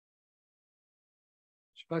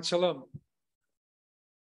Shabbat Shalom.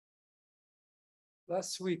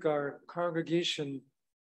 Last week, our congregation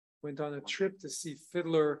went on a trip to see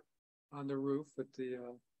Fiddler on the Roof with the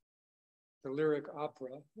lyric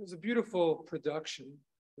opera. It was a beautiful production.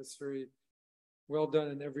 It's very well done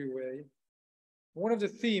in every way. One of the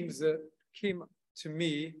themes that came to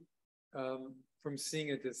me from seeing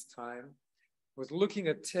it this time was looking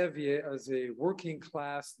at Tevye as a working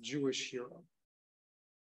class Jewish hero.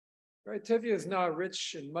 Right? Tevye is not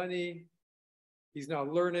rich in money. He's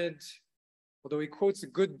not learned, although he quotes a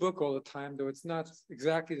good book all the time, though it's not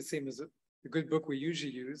exactly the same as the good book we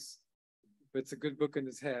usually use, but it's a good book in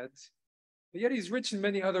his head. But yet he's rich in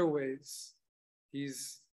many other ways.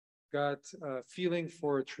 He's got a feeling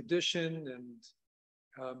for tradition,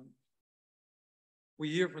 and we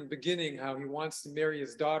hear from the beginning how he wants to marry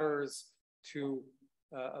his daughters to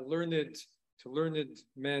learned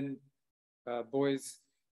men, boys.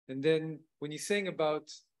 And then when he's saying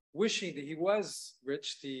about wishing that he was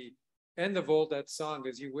rich, the end of all that song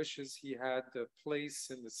is he wishes he had the place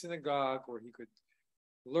in the synagogue where he could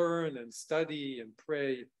learn and study and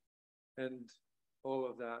pray and all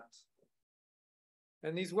of that.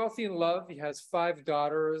 And he's wealthy in love. He has 5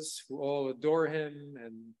 daughters who all adore him,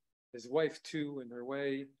 and his wife too in her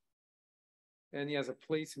way. And he has a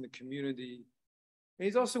place in the community. And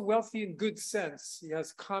he's also wealthy in good sense. He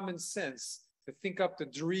has common sense to think up the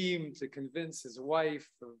dream to convince his wife.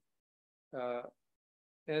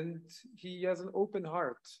 And he has an open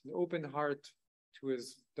heart to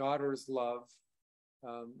his daughter's love.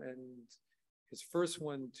 And his first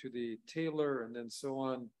one to the tailor, and then so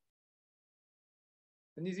on.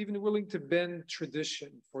 And he's even willing to bend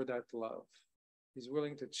tradition for that love. He's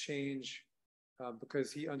willing to change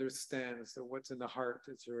because he understands that what's in the heart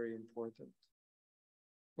is very important.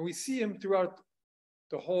 And we see him throughout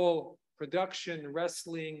the whole production,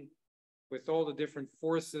 wrestling with all the different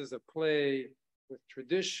forces of play, with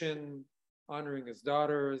tradition, honoring his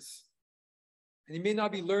daughters. And he may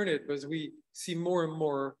not be learned, but as we see more and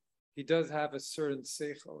more, he does have a certain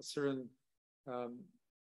seichel, a certain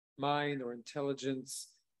mind or intelligence,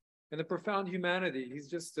 and a profound humanity. He's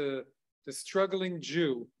just the struggling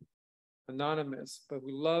Jew, anonymous, but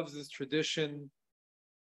who loves his tradition,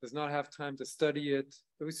 does not have time to study it,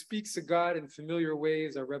 but who speaks to God in familiar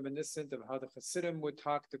ways, are reminiscent of how the Hasidim would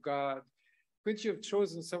talk to God. Couldn't you have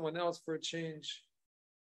chosen someone else for a change?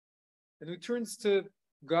 And who turns to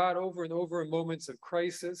God over and over in moments of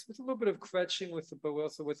crisis, with a little bit of kvetching, but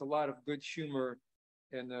also with a lot of good humor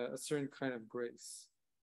and a certain kind of grace.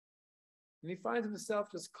 And he finds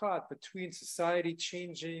himself just caught between society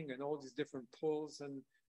changing and all these different pulls, and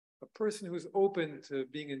a person who's open to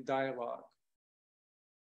being in dialogue.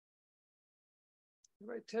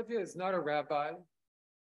 Right? Tevye is not a rabbi.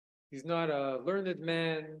 He's not a learned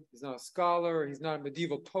man. He's not a scholar. He's not a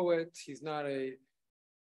medieval poet. He's not a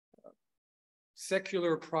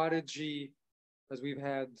secular prodigy, as we've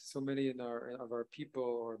had so many of our people,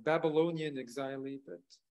 or Babylonian exile. But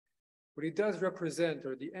what he does represent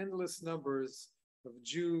are the endless numbers of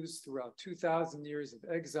Jews throughout 2,000 years of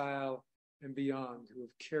exile and beyond who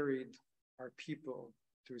have carried our people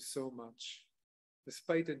through so much.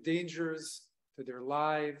 Despite the dangers to their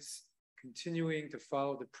lives, continuing to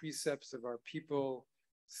follow the precepts of our people,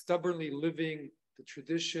 stubbornly living the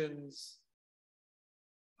traditions,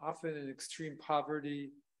 often in extreme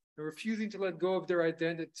poverty, and refusing to let go of their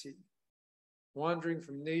identity, wandering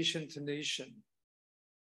from nation to nation,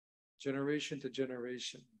 generation to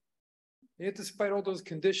generation. And yet, despite all those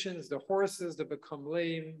conditions, the horses that become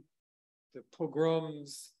lame, the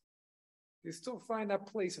pogroms, they still find that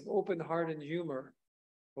place of open heart and humor,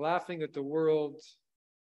 laughing at the world,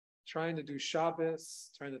 trying to do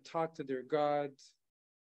Shabbos, trying to talk to their God,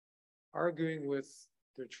 arguing with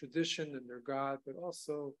their tradition and their God, but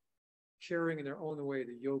also carrying in their own way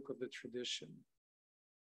the yoke of the tradition,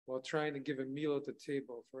 while trying to give a meal at the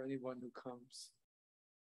table for anyone who comes.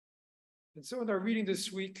 And so in our reading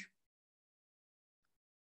this week,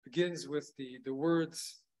 begins with the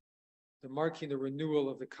words, the marking the renewal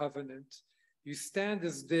of the covenant. You stand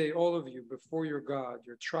this day, all of you, before your God,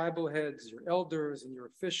 your tribal heads, your elders, and your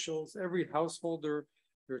officials, every householder,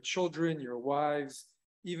 your children, your wives,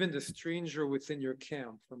 even the stranger within your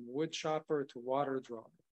camp, from wood chopper to water drawer,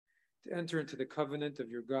 to enter into the covenant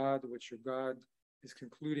of your God, which your God is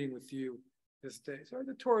concluding with you this day. So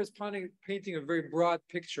the Torah is painting a very broad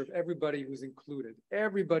picture of everybody who's included.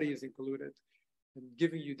 Everybody is included, and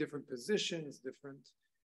giving you different positions, different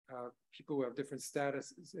people who have different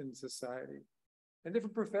statuses in society, and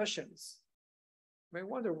different professions. You may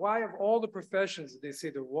wonder, why of all the professions, they say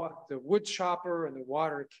the wood chopper and the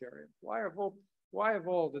water carrier, why of all Why of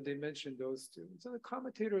all did they mention those two? And so the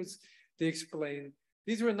commentators, they explain,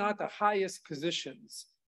 these were not the highest positions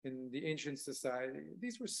in the ancient society.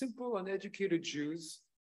 These were simple, uneducated Jews,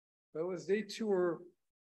 but as they too were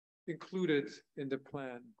included in the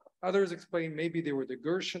plan. Others explain maybe they were the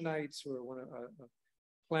Gershonites or a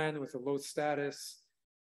clan with a low status.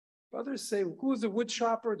 Others say, who was the wood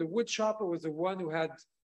chopper? The wood chopper was the one who had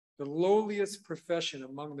the lowliest profession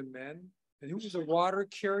among the men. And who was the water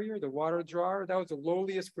carrier, the water drawer? That was the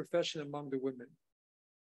lowliest profession among the women.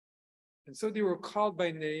 And so they were called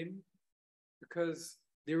by name because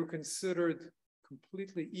they were considered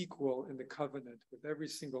completely equal in the covenant with every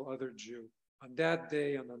single other Jew on that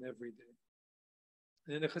day and on every day.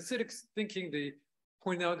 And in the Hasidic thinking, they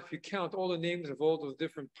point out if you count all the names of all those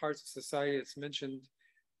different parts of society that's mentioned,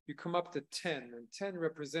 you come up to 10, and 10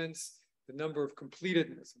 represents the number of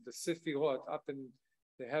completedness of the Sifirot up in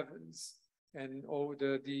the heavens and all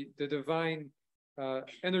the divine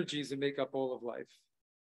energies that make up all of life.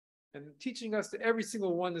 And teaching us that every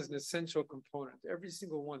single one is an essential component. Every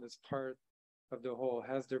single one is part of the whole,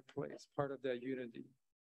 has their place, part of that unity.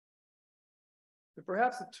 But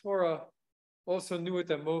perhaps the Torah also knew at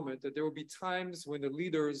that moment that there would be times when the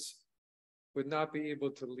leaders would not be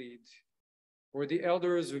able to lead, or the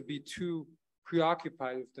elders would be too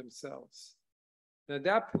preoccupied with themselves. And at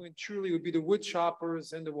that point, truly, it would be the wood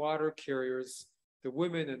choppers and the water carriers, the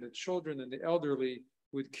women and the children and the elderly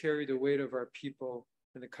who would carry the weight of our people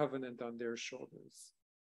and the covenant on their shoulders.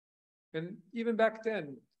 And even back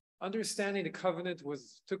then, understanding the covenant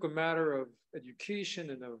took a matter of education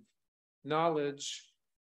and of knowledge.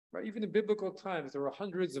 Right? Even in biblical times, there were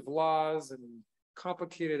hundreds of laws and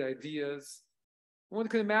complicated ideas. One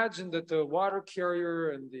can imagine that the water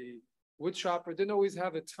carrier and the wood chopper didn't always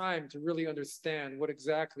have the time to really understand what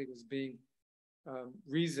exactly was being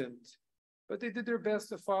reasoned, but they did their best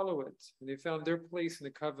to follow it, and they found their place in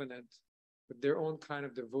the covenant with their own kind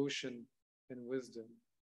of devotion and wisdom.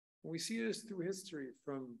 And we see this through history,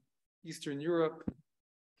 from Eastern Europe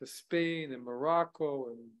to Spain and Morocco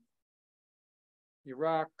and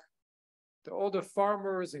Iraq, to all the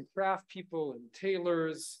farmers and craft people and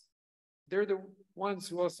tailors. They're the ones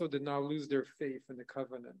who also did not lose their faith in the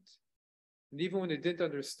covenant. And even when they didn't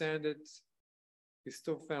understand it, they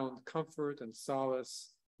still found comfort and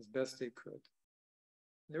solace as best they could.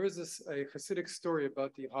 And there is a Hasidic story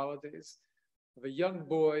about the holidays of a young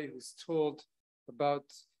boy who's told about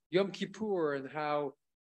Yom Kippur and how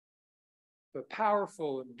the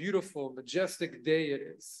powerful and beautiful, majestic day it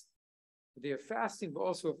is. A day of fasting, but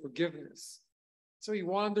also of forgiveness. So he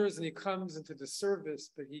wanders and he comes into the service,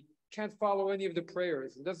 but he can't follow any of the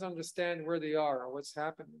prayers. He doesn't understand where they are or what's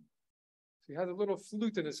happening. So he has a little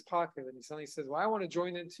flute in his pocket, and he suddenly says, well, I want to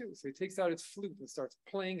join in too. So he takes out his flute and starts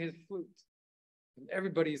playing his flute. And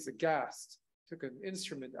everybody's aghast. Took an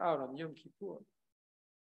instrument out on Yom Kippur.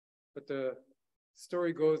 But the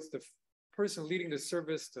story goes, the person leading the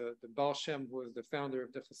service, the Baal Shem, who was the founder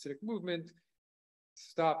of the Hasidic movement,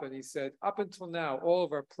 stopped and he said, up until now, all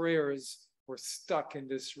of our prayers were stuck in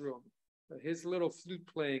this room. But his little flute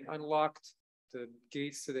playing unlocked the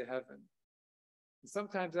gates to the heaven. And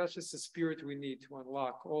sometimes that's just the spirit we need to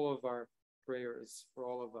unlock all of our prayers for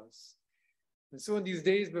all of us. And so in these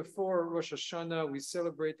days before Rosh Hashanah, we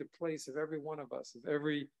celebrate the place of every one of us, of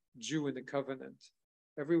every Jew in the covenant,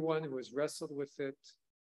 everyone who has wrestled with it,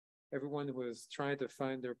 everyone who is trying to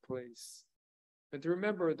find their place. And to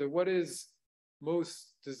remember that what is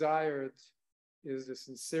most desired is the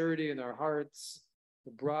sincerity in our hearts,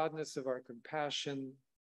 the broadness of our compassion,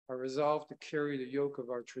 our resolve to carry the yoke of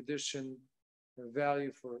our tradition, our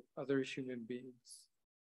value for other human beings.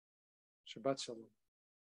 Shabbat Shalom.